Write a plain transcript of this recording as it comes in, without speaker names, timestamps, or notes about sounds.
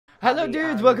Hello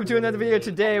dudes, welcome to another video.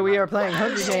 Today we are playing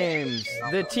Hunger Games,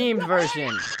 the teamed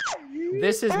version.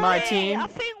 This is my team. I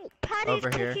think Paddy's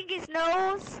over here. picking his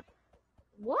nose.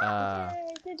 What?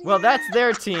 Well, that's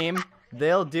their team.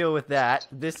 They'll deal with that.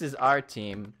 This is our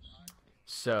team.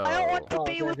 So. I don't want to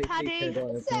be with Paddy.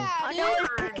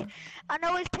 I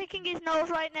know he's picking his nose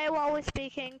right now while we're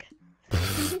speaking.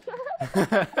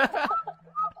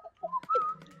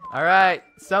 All right,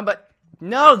 somebody.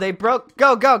 No, they broke.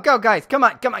 Go, guys! Come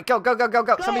on, go!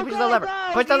 Somebody push the lever.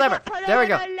 Push the lever. There we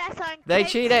go. They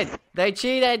cheated. They're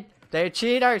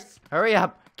cheaters. Hurry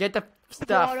up. Get the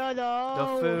stuff.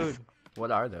 The food. What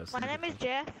are those? My name is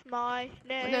Jeff. My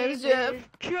name is Jeff.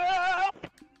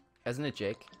 Isn't it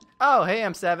Jake? Oh, hey,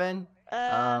 I'm 7.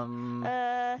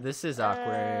 This is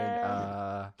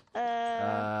awkward.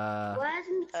 Where's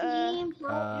the team?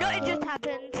 No, it just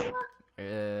happened.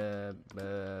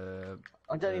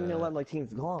 I don't even know where my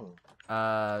team's gone.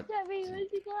 Zevy, where's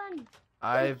he gone?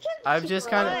 I've just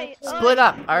kind of split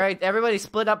up. All right, everybody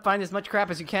split up. Find as much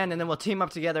crap as you can, and then we'll team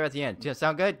up together at the end. Does that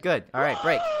sound good? Good. All right,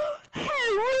 break.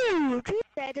 Hello. You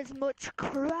said as much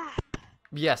crap.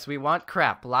 Yes, we want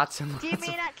crap. Lots and lots. Do you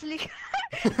mean actually?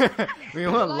 We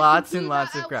want lots and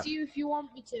lots of crap. You if you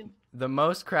want me to. The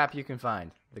most crap you can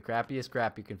find. The crappiest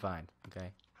crap you can find.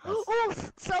 Okay. Oh,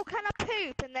 so can I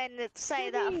poop and then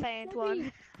say that I found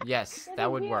one? Yes,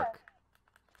 that would work.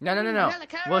 No.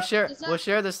 We'll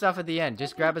share the stuff at the end.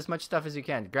 Just grab as much stuff as you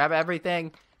can. Grab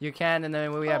everything you can, and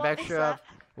then when we have extra,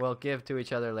 we'll give to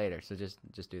each other later. So just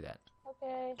do that.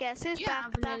 Okay. Guess who's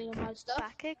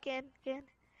back again?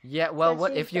 Yeah. Well,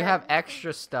 what if you have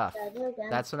extra stuff?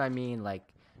 That's what I mean. Like,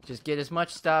 just get as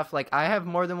much stuff. Like, I have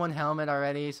more than one helmet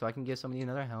already, so I can give somebody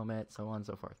another helmet, so on and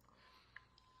so forth.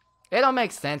 It'll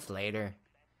make sense later.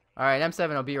 All right,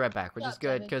 M7. I'll be right back. Which is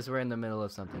good because we're in the middle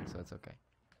of something, so it's okay.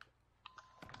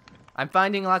 I'm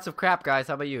finding lots of crap, guys.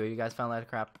 How about you? You guys found a lot of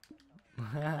crap?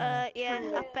 Yeah,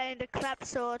 I found a crap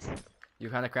sword. You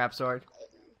found a crap sword?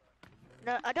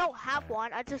 No, I don't have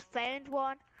one. I just found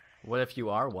one. What if you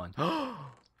are one? Oh,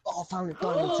 I found a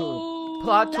diamond sword.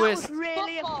 Plot that twist. Was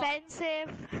really offensive.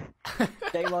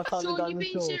 Dave, I found a diamond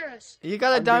sword. You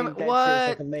got a diamond.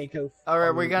 What? All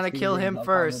right, we're gonna Excuse kill me, him I found a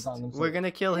first. diamond We're sword.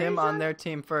 gonna kill him on their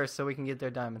team first, so we can get their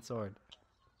diamond sword.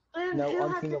 No,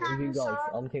 I'm teaming up with you guys.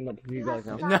 I'm teaming up with you guys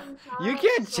now. No, you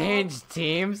can't change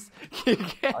teams. You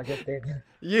can't. I just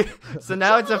did. So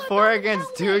now it's a 4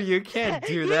 against 2. You can't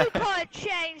do that. You can't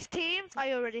change teams.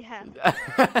 I already have.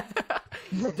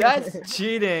 That's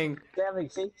cheating.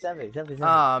 Zevy.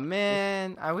 Aw,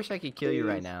 man. I wish I could kill you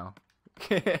right now.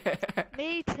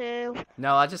 Me too.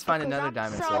 No, I'll just find Because another I'm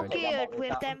diamond so sword. good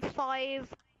with them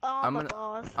 5 armor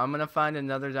bars. I'm gonna find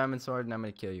another diamond sword and I'm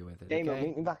gonna kill you with it. Damon, Okay?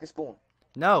 meet me back at spawn.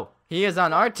 No, he is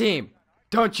on our team.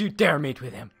 Don't you dare meet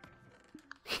with him.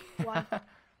 Why?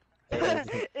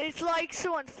 It's like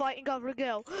someone fighting over a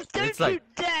girl. It's Don't like, you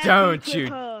dare! don't meet you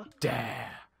with her.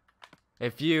 dare.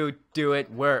 If you do it,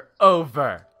 we're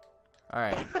over.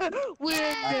 Alright.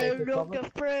 We're no longer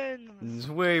friends.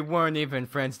 We weren't even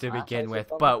friends to begin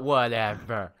with, but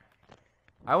whatever.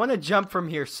 I want to jump from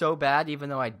here so bad, even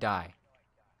though I die.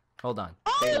 Hold on.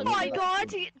 Oh my god,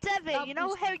 Zevy, you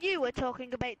know how you were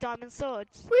talking about diamond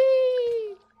swords?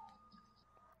 Whee!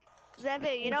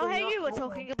 Zevy, you know how you were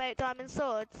talking about diamond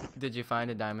swords? Did you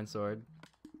find a diamond sword?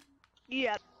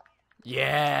 Yep.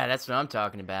 Yeah, that's what I'm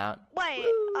talking about. Wait,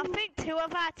 I think 2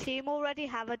 of our team already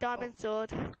have a diamond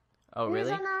sword. Oh,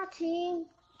 really? Who's on our team?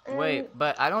 Wait,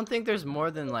 but I don't think there's more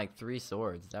than like 3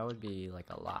 swords. That would be like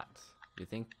a lot. You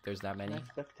think there's that many?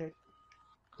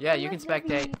 Yeah, you can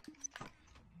spectate.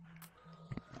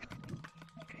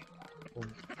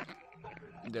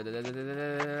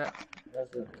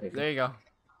 There you go.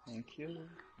 Thank you.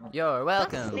 You're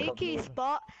That's a welcome. sneaky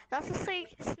spot. That's a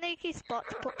sneaky spot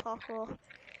to put parkour.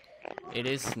 It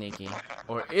is sneaky.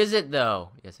 Or is it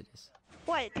though? Yes, it is.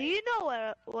 Wait, do you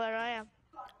know where I am?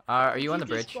 Are you on the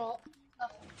bridge?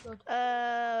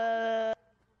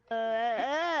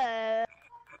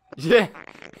 Yeah.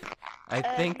 I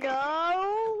think.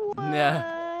 No.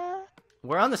 Nah.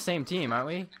 We're on the same team, aren't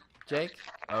we, Jake?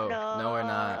 Oh, no, we're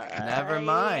not. Never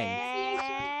mind.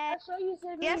 Yeah.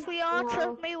 Yes, we are.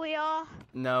 Trust me, we are.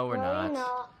 No, we're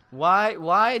not.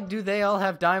 Why do they all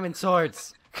have diamond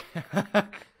swords?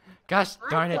 Gosh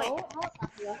darn it. I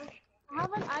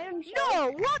have an iron sword.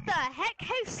 No, what the heck?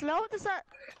 How slow does that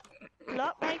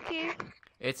look like you?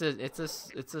 It's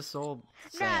a soul.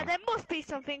 Nah, there must be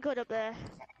something good up there.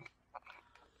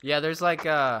 Yeah, there's like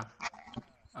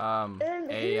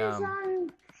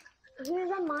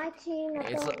Who's on my team?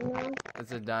 I don't know.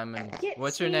 it's a diamond. Gypsy's,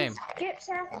 What's your name? Gypsy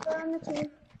on the team.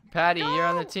 Patty, you're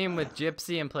on the team with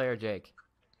Gypsy and player Jake.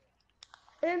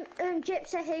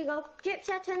 Gypsy, here you go.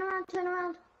 Gypsy, turn around, turn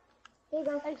around. Here you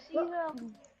go. I see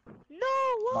them. No,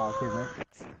 Oh, what?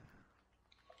 excuse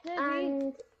me.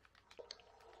 And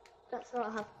that's what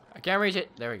I have. I can't reach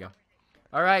it. There we go.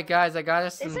 Alright, guys, I got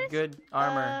us some this, good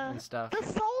armor and stuff. The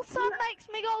soul sun makes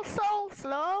me go so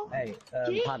slow. Hey,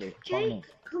 Jake, Paddy, follow me.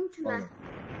 come to Follow me. me.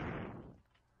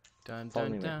 Dun, Follow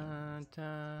dun, me, dun,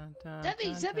 dun, dun, Zevy,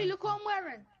 dun, Zevy, look what I'm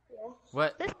wearing.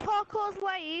 What? This parkour's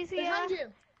way easier. Behind you.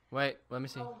 Wait, let me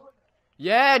see.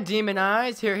 Yeah, demon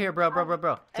eyes. Here, bro.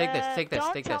 Take this, take this,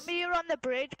 Don't take tell this. me you're on the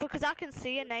bridge because I can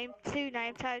see two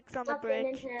name tags on the I've been in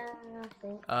bridge. here, I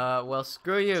think. Well,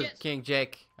 screw you, Yes. King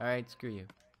Jake. Alright, screw you.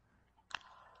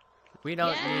 We don't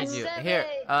Yes, need you. Zevy. Here,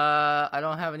 I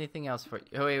don't have anything else for you.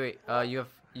 Oh, wait.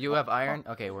 You have iron?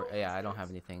 Okay, yeah, I don't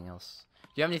have anything else. Do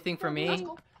you have anything for me?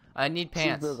 I need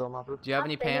pants. Do you have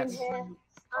any pants?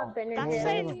 I've been in That here.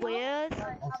 sounds weird.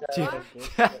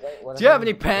 Do you have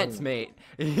any pants, mate?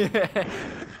 I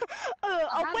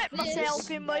wet myself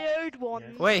in my old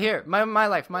ones. Wait, here, my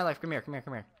life. Come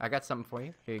here. I got something for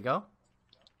you. Here you go.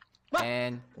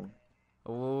 And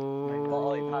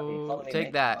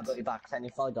take that.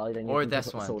 Or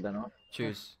this one.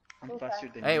 Choose. I'm faster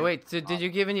than Hey, you. wait. Did you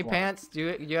give any pants?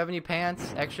 Do you have any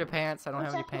pants? Extra pants? I don't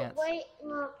have any pants. Wait,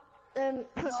 no, I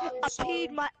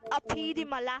peed in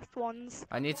my last ones.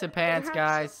 I need some pants,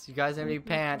 guys. You guys have any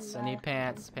pants? I need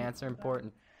pants. Pants are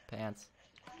important. Pants.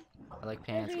 I like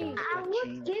pants, guys. I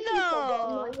would give you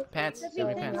No. some. Pants. Give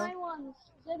me pants. My ones.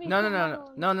 Zevy,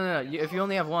 No. If you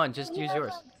only have one, just use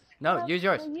yours. No, use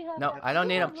yours. No, I don't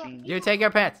need them. You take your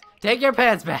pants. Take your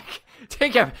pants back.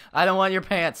 I don't want your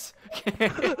pants.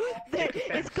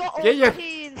 It's got all Get your-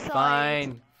 pee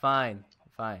inside. Fine.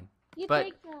 You But-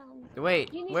 take them.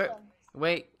 Wait, You need where? them.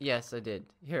 Wait, yes, I did.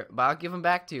 Here, but I'll give them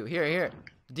back to you. Here.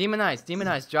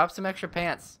 Demonize. Drop some extra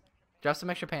pants. I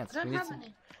don't We need have some-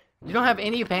 any. You don't have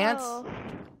any pants? Oh.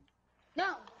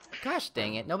 No. Gosh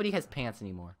dang it! Nobody has pants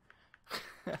anymore.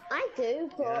 I do,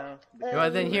 Yeah. but.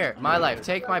 Well then, here, my life.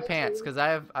 Take my pants, cause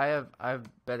I have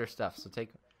better stuff. So take.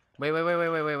 Wait.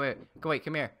 Wait,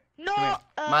 come here. No, Come here.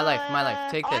 My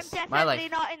life. Take this. I'm My life.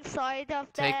 definitely not inside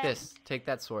of Take there. this. Take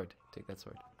that sword. Good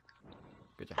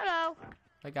job. Hello.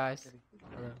 Hi guys.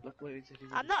 Look what it's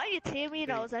I'm not on your team, you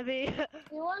know, Zevy.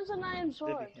 He wants an iron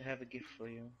sword. I have a gift for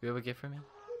you. You have a gift for me?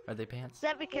 Are they pants?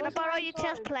 Zevy, can I borrow your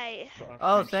chest plate? For our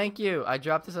Oh, friendship. thank you. I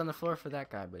dropped this on the floor for that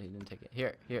guy, but he didn't take it.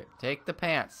 Here. Take the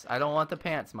pants. I don't want the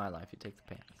pants, my life. You take the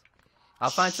pants. I'll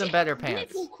find some better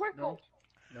pants. Nipple cripple.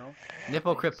 No.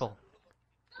 Nipple cripple.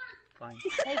 Fine.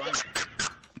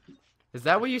 Is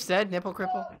that what you said? Nipple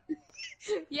cripple?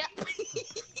 Yeah.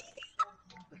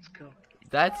 Let's go.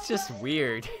 That's just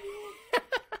weird.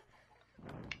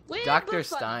 Weird, Dr. but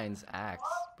fun. Stein's axe,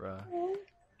 bro.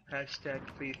 Hashtag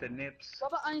free the nips.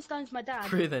 Robert Einstein's my dad.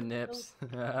 Free the nips.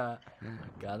 Got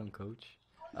him, coach.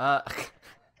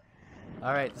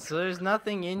 Alright, so there's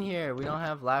nothing in here. We don't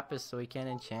have lapis, so we can't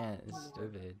enchant. It's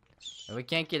stupid. And we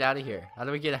can't get out of here. How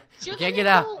do we get out? We Shoot can't the get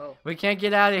out. nipple. We can't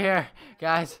get out of here.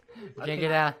 Guys, we I can't can-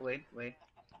 get out. Wait. I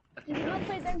You don't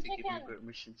play them give you chicken.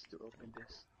 permissions to open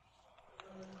this.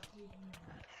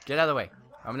 Get out of the way.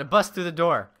 I'm gonna bust through the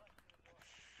door.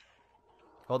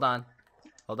 Hold on.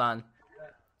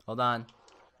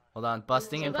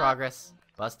 Busting in progress.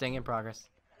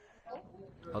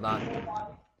 Hold on.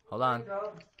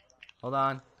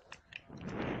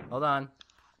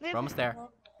 We're almost there.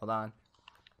 Hold on.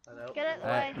 Hello? Get it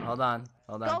Alright, away. hold on.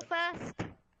 Go first.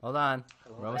 Hold on.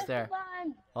 We're almost there.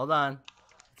 Hold on.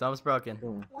 It's almost broken.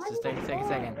 Just take a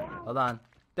second. Hold on.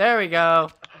 There we go.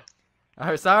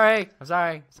 I'm sorry.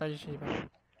 Princess.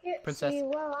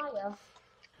 Gypsy, where are you?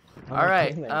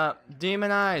 Alright,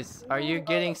 Demon Eyes, are you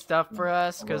getting stuff for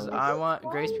us? Cause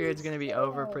Grace Period's gonna be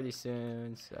over pretty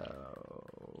soon, so...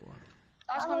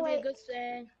 That's gonna be a good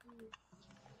thing.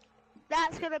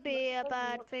 That's gonna be a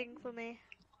bad thing for me.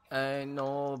 Ain't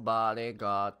nobody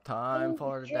got time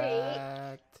for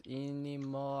that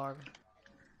anymore.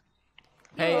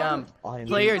 Hey,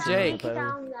 Player Jake.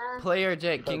 Down there. Player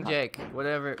Jake, King Jake,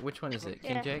 whatever, which one is it?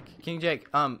 King Yeah. Jake? King Jake,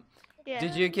 Yeah.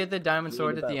 did you get the diamond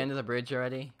sword at the end of the bridge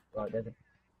already? Right, there's a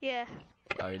Yeah.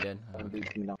 Oh, you did? I'll Okay. do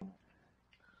some now.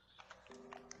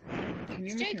 Can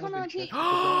you Jake make me on open our chest? team.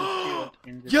 Because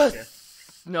in this chest.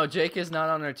 Yes! No, Jake is not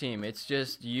on our team. It's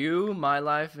just you, My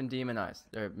Life, and Demon Eyes.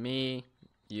 They're me,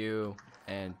 you,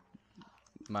 and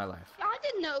My Life. I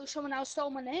didn't know someone else stole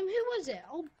my name. Who was it?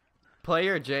 Oh,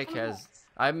 Player Jake has...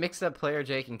 I mixed up Player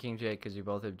Jake and King Jake because you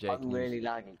both have Jake. I'm and you- really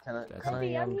lagging. Can I? That's Can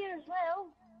Zevy, I? I'm here as well.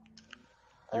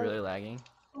 You're really lagging?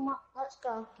 Come on, let's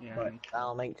go. Yeah. Right,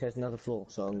 I'll make there's another floor,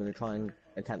 so I'm gonna try and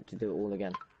attempt to do it all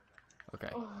again. Okay.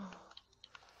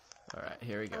 Alright,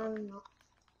 here we go. I'm not.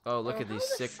 Oh, look at these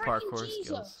How the sick frickin' parkour Jesus?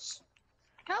 skills.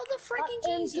 How the freaking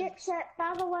Jesus? Gypsy,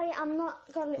 by the way, I'm not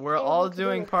gonna. We're all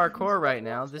doing parkour right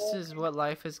now. This is what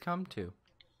life has come to.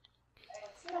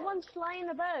 Someone's flying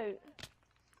about.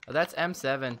 Oh, that's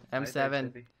M7.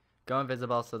 M7. Zevy. Go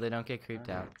invisible so they don't get creeped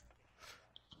out.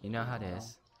 You know how it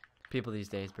is. People these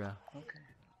days, bro. Okay.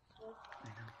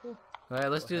 Alright,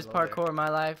 let's do this parkour in my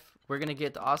life. We're gonna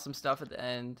get the awesome stuff at the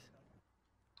end.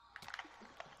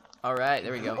 Alright,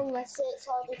 there we go. Unless it's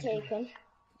already taken.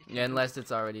 Yeah, unless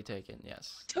it's already taken,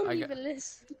 yes. Don't even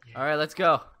listen. Alright, let's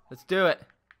go. Let's do it.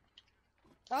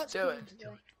 That's do good. it.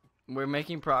 We're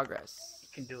making progress. You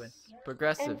can do it.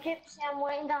 Progressive. And Gypsy, I'm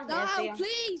waiting down here for No, you.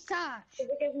 please, Tash. Should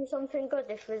we give him something good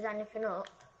if there's anything up?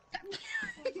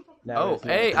 No, Oh, it's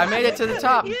not. hey, I made it to the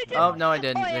top. You just- Oh, no, I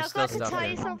didn't. Oh, yeah, There's I've still got to stuff tell there.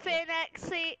 you something,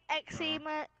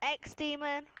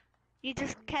 X-Demon. You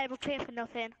just came up here for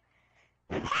nothing.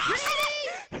 Really?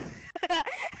 Are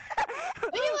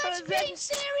you actually being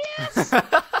serious?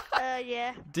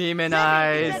 Yeah. Demon Zevy,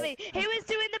 eyes. Zevy, he was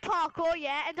doing the parkour,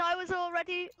 yeah, and I was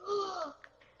already... Oh.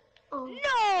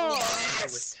 No!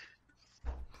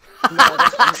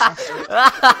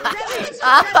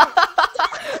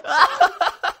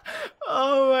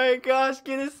 Oh my gosh,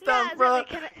 get his stuff, Yeah, bro. Zevy,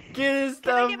 can Get his I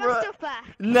stuff, get my bro. stuff back?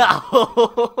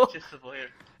 No. Just over here.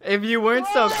 If you weren't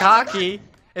so cocky,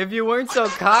 if you weren't so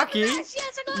cocky, Yes,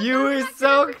 I got you were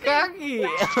so cocky. No,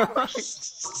 I was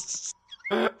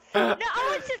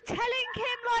just telling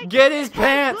him, like... Get his how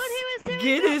pants. good he was doing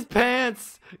Get the- his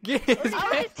pants. Get his I was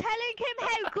pants. just telling him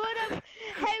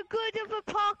how good of a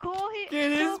parkour he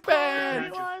Get his parkour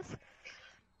pants. he was.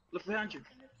 Look behind you.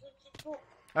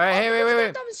 All right, hey,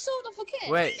 wait. That was sort of a kid.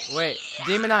 Wait.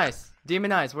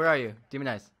 Demon eyes, where are you? Demon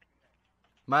eyes.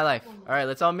 My life. All right,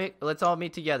 let's all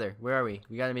meet together. Where are we?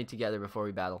 We gotta meet together before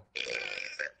we battle.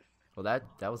 Well, that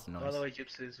was the By the noise. way,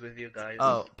 Gypsy is with you guys.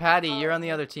 Oh, Patty, you're on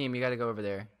the other team. You gotta go over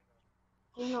there.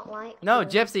 Do you not like No, me?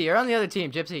 Gypsy, you're on the other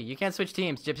team. Gypsy, you can't switch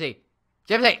teams. Gypsy.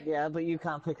 Gypsy. Yeah, but you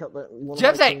can't pick up the one Gypsy!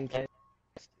 of my team cases.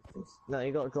 No,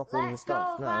 you gotta drop all the Let's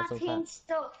stuff. go, No, that's team unfair.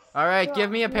 stuff. All right,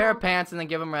 give me a pair of No. pants and then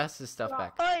give him rest his stuff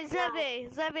back. Oh, Zevy,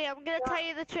 I'm gonna tell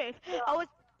you the truth.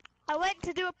 I went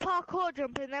to do a parkour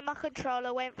jump and then my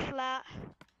controller went flat.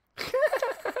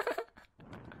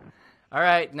 All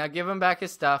right, now give him back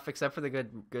his stuff, except for the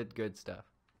good stuff.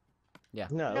 No.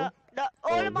 No,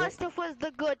 all Oh, of my what? stuff was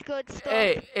the good stuff.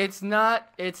 Hey, it's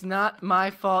not my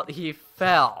fault. He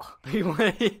fell.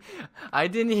 I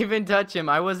didn't even touch him.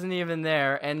 I wasn't even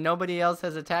there, and nobody else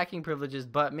has attacking privileges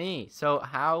but me. So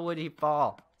how would he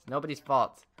fall? It's nobody's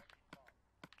fault,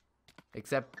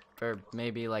 except for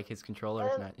maybe like his controller.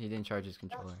 He didn't charge his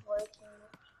controller.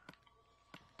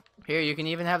 Here, you can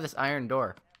even have this iron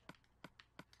door.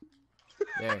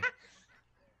 There.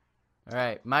 All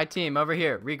right, my team over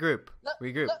here. Regroup.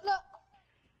 Regroup. Look.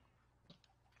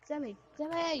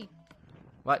 Zevy.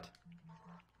 What?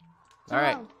 Come All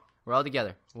right, on. we're all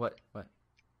together. What?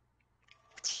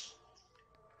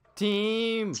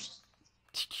 Team.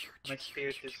 My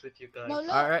spirit is with you guys. No,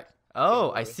 look. All right. Oh,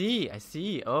 Don't I worry.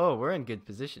 see. Oh, we're in good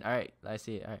position. All right, I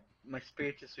see. All right. My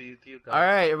spirit is with you guys. All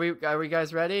right, are we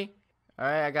guys ready? All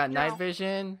right, I got No. night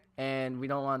vision, and we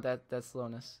don't want that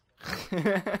slowness.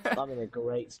 I'm in a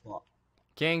great spot.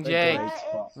 King A Jake, great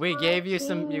spot. we gave you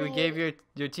some. We gave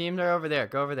your teams are over there.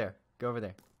 Go over there. Go over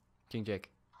there. King Jake.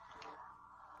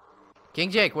 King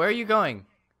Jake, where are you going?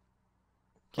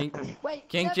 King Wait,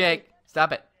 King Zevy. Jake,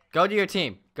 stop it. Go to your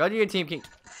team. Go to your team, King.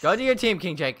 Go to your team,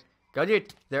 King Jake. Go to your.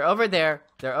 They're over there.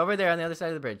 They're over there on the other side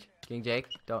of the bridge. King Jake,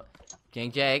 don't.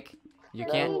 King Jake, you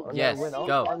can't. No, Yes, we're not.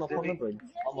 go. I'm up on the bridge.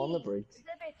 I'm on the bridge.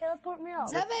 Zevy, teleport me up.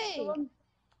 Zevy.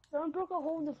 Someone broke a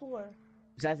hole in the floor.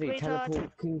 Zevy, Retard.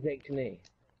 teleport King Jake to me.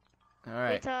 All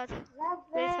right. Retard.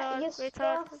 Your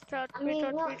Retard. stuff. I mean,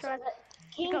 not Retard.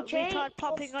 King You got Jake, retard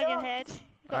popping on your head.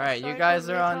 All right, you guys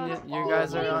are on. You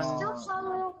guys are on. Stuff's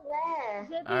all there.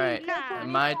 All right, Nah.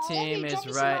 and my Zevy, team drop is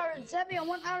me some right. arrows. Zevy, I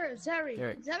want arrows.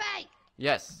 Here. Zevy.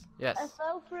 Yes, yes.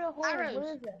 fell through a hole. Arrows.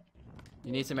 Where is it?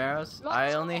 You need some arrows? Lots I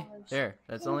of only arrows. here.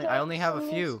 That's only. I only have a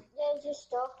few. There's your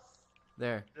stuff.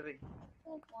 There. Zevy,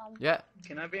 Yeah.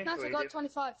 can I be Nash, I got creative?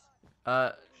 25.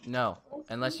 No.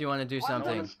 Unless you want to do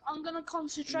something. I'm gonna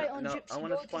concentrate on No, Gypsy I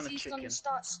wanna Boy spawn a 'cause he's gonna chicken.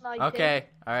 start sniping. Okay.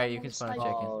 All right. You can spawn a chicken.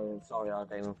 Oh, sorry,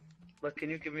 Damon. But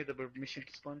can you give me the permission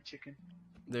to spawn a chicken?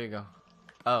 There you go.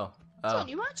 Oh. Oh. Son,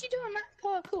 you actually doing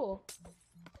that parkour?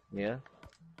 Yeah.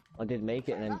 I did make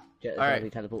it and then Jet All right.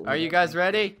 Zevy teleported Are me you up. guys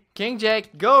ready? King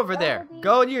Jake, go over there.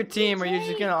 Go to your team, or you're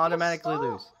just gonna automatically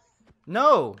lose.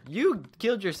 No, you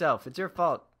killed yourself. It's your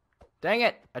fault. Dang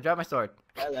it! I dropped my sword.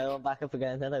 Hello, I'm back up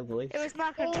again. Hello, boys. It was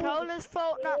my controller's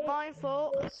fault, not my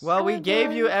fault. Well, we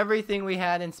gave you everything we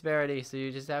had in Sparity, so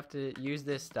you just have to use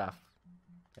this stuff.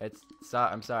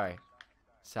 I'm sorry.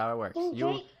 That's how it works.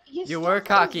 You were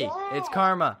cocky. It's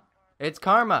karma. It's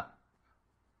karma.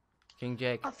 King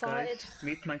Jake. Guys,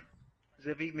 meet my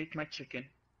Zevy, meet my chicken.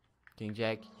 King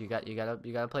Jake, you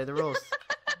gotta play the rules.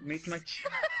 Meet my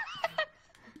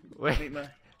Wait, meet my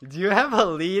do you have a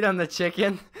lead on the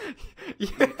chicken?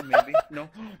 maybe. No,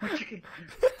 my chicken.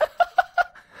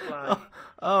 Fly.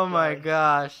 Oh my Fly.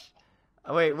 gosh.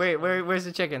 Wait, where's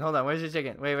the chicken? Hold on, where's the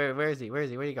chicken? Wait, where is he? Where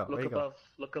do you go? Where Look do you above.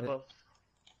 Look above.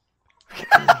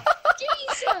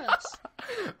 Jesus!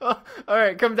 Oh,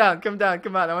 alright, come down, come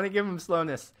on. I want to give him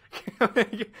slowness. I want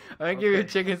to give you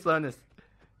chicken slowness.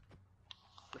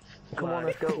 Come on,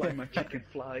 let's go. Fly, my chicken,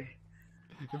 fly.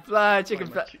 Fly, chicken,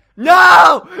 Fly, fly. my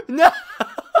No! No!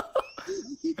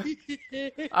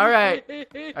 Alright,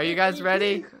 are you guys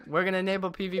ready? We're gonna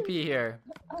enable PvP here.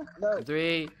 No.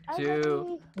 3,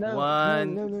 2, No,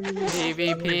 1. no.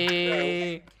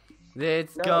 PvP.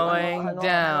 It's No, going hang on.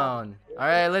 down.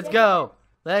 Alright, let's go.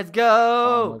 Let's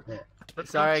go. Oh, okay.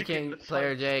 Let's go, Sorry, chicken, King let's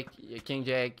Player fly. Jake. King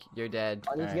Jake, you're dead.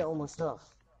 I need to Alright. get all my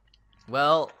stuff.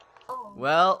 Well,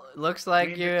 looks like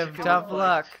Me and you the have chicken tough will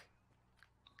luck.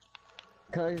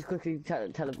 Can I just quickly tell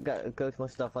him go to my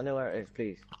stuff? I know where it is,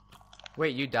 please.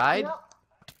 Wait, you died?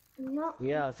 No.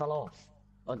 Yeah, I fell off.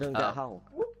 I don't get how.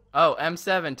 Oh,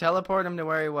 M7, teleport him to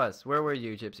where he was. Where were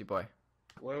you, Gypsy Boy?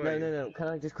 Where were No, you? no. Can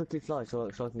I just quickly fly so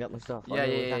I can get my stuff? I Yeah.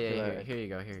 know exactly where it is. Here you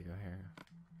go.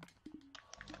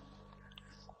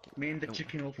 Me and the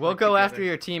chicken will fly We'll go together. after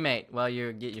your teammate while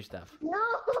you get your stuff. No.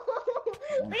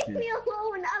 Leave me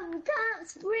alone. I can't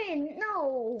sprint.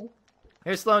 No.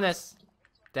 Here's slowness.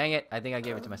 Dang it, I think I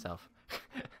gave it to myself.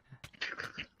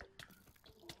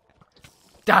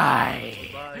 Die!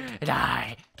 Bye.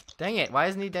 Die! Dang it, why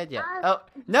isn't he dead yet? Oh,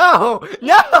 no!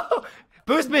 No!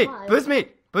 Boost me! Boost me!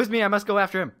 Boost me, I must go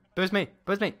after him. Boost me!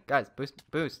 Boost me! Guys, boost!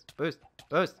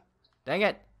 Dang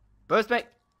it! Boost me!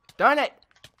 Darn it!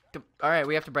 Alright,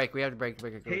 we have to break. Here.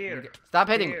 Stop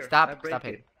hitting! Here, I Stop break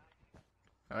hitting. it.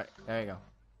 Alright, there you go.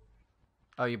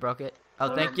 Oh, you broke it?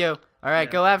 Oh, thank Yeah. you. Alright,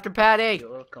 Yeah. go after Patty!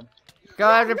 You're welcome. Go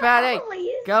after Patty!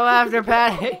 Please. Go after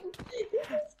Patty!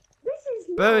 This is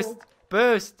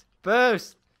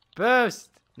Boost!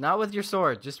 Not with your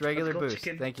sword, just regular go, boost.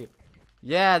 chicken. Thank you.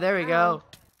 Yeah, there we go.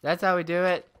 That's how we do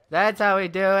it.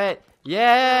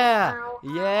 Yeah! Ow.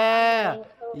 Yeah!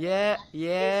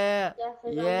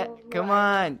 Come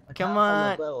on!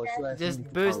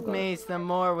 Just boost me some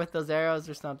more with those arrows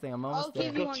or something. I'm I'll almost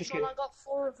give there. you one, son. I got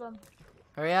 4 of them.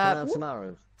 Hurry Can I up! have some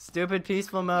arrows? Stupid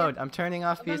peaceful mode. I'm turning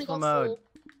off I've only peaceful got mode. 4.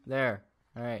 There.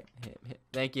 Alright.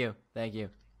 Thank you. Yeah.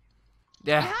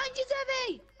 Behind you,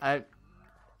 Zevy!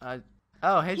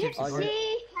 Oh, hey, Gypsy Boy.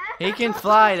 See? He can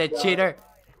fly, the cheater.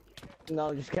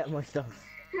 No, just get my stuff.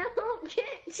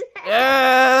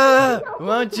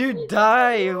 Won't you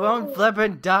die? You won't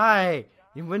flippin' die.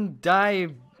 You wouldn't die,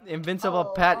 you invincible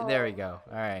Pat. There we go.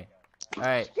 Alright.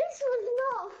 This was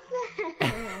not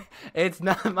fair. It's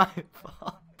not my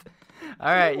fault.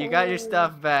 Alright, you got your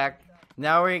stuff back.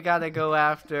 Now we gotta go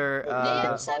after,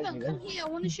 Yeah, 7, come here. I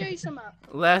want to show you something.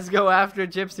 let's go after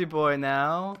Gypsy Boy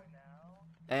now.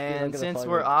 And gonna since find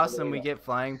we're it. awesome, we get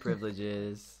flying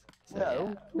privileges.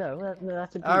 So, yeah. No,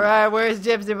 that's a Alright, where's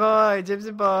Gypsy Boy?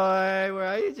 Gypsy Boy! Where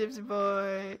are you, Gypsy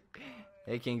Boy?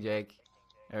 Hey, King Jake.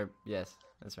 Yes,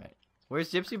 that's right. Where's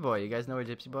Gypsy Boy? You guys know where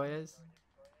Gypsy Boy is?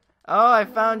 Oh, I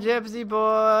found Gypsy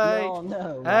Boy!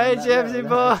 No, Hey, Gypsy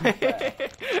Boy!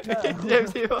 No.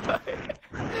 Gypsy Boy!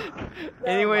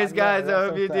 Anyways, guys, I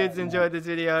hope you did enjoy this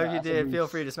video. If you did, feel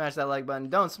free to smash that like button.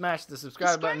 Don't smash the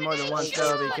subscribe button more than once,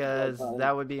 though, because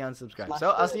that would be unsubscribe.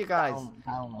 So, I'll see you guys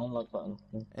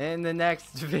in the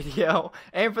next video.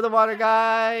 Aim for the water,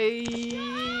 guys!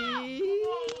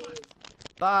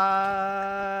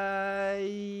 Bye!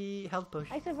 Health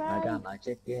potion. I I survived. got my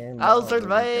chicken. I'll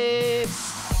survive!